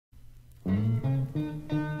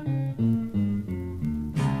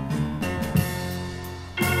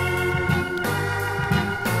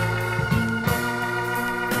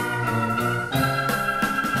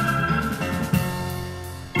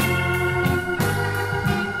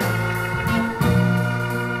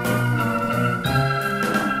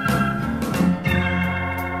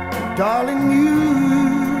darling, you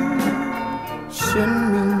send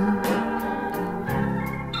me.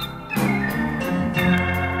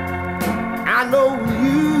 I know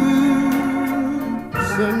you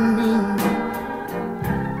send me.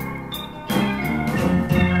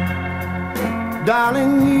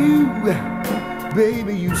 Darling, you,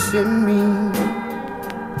 baby, you send me.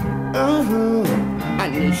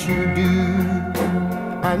 And yes you do,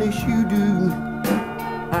 and yes you do,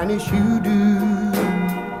 and yes you do.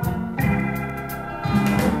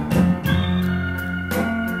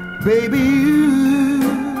 Baby, you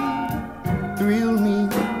thrill me.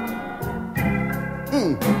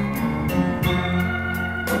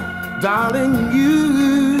 Darling, you,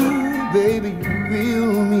 baby, you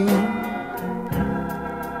thrill me.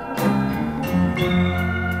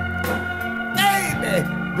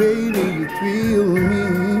 Baby, you thrill me.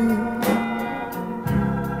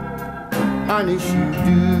 And yes you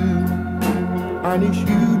do, and yes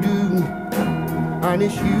you do, and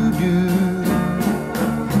yes you do.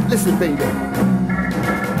 Listen, baby.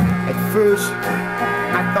 At first,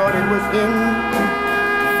 I thought it was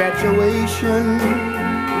infatuation.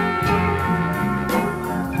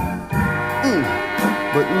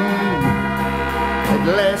 But it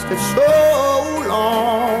lasted so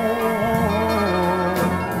long.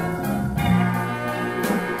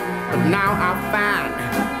 But now I find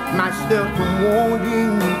myself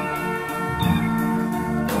wanting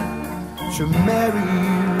to marry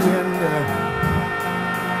you and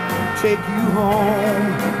take you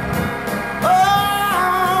home.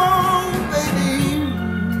 Oh, baby,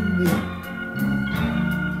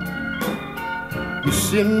 you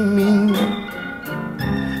send me.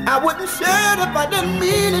 I wouldn't say it if I didn't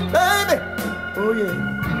mean it, baby. Oh, yeah.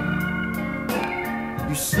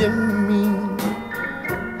 You send me.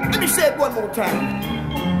 Let me say it one more time.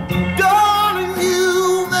 Darling,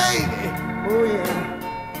 you, baby. Oh, yeah.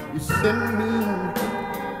 You send me.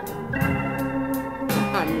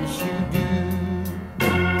 And yes, you do.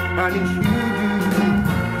 And yes, you do.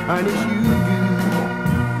 And yes, you do.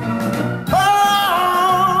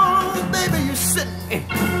 Oh, baby, you send me.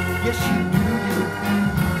 Yes, you do.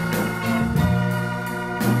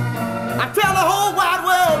 I tell the whole wide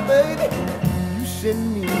world, baby, you send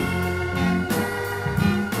me.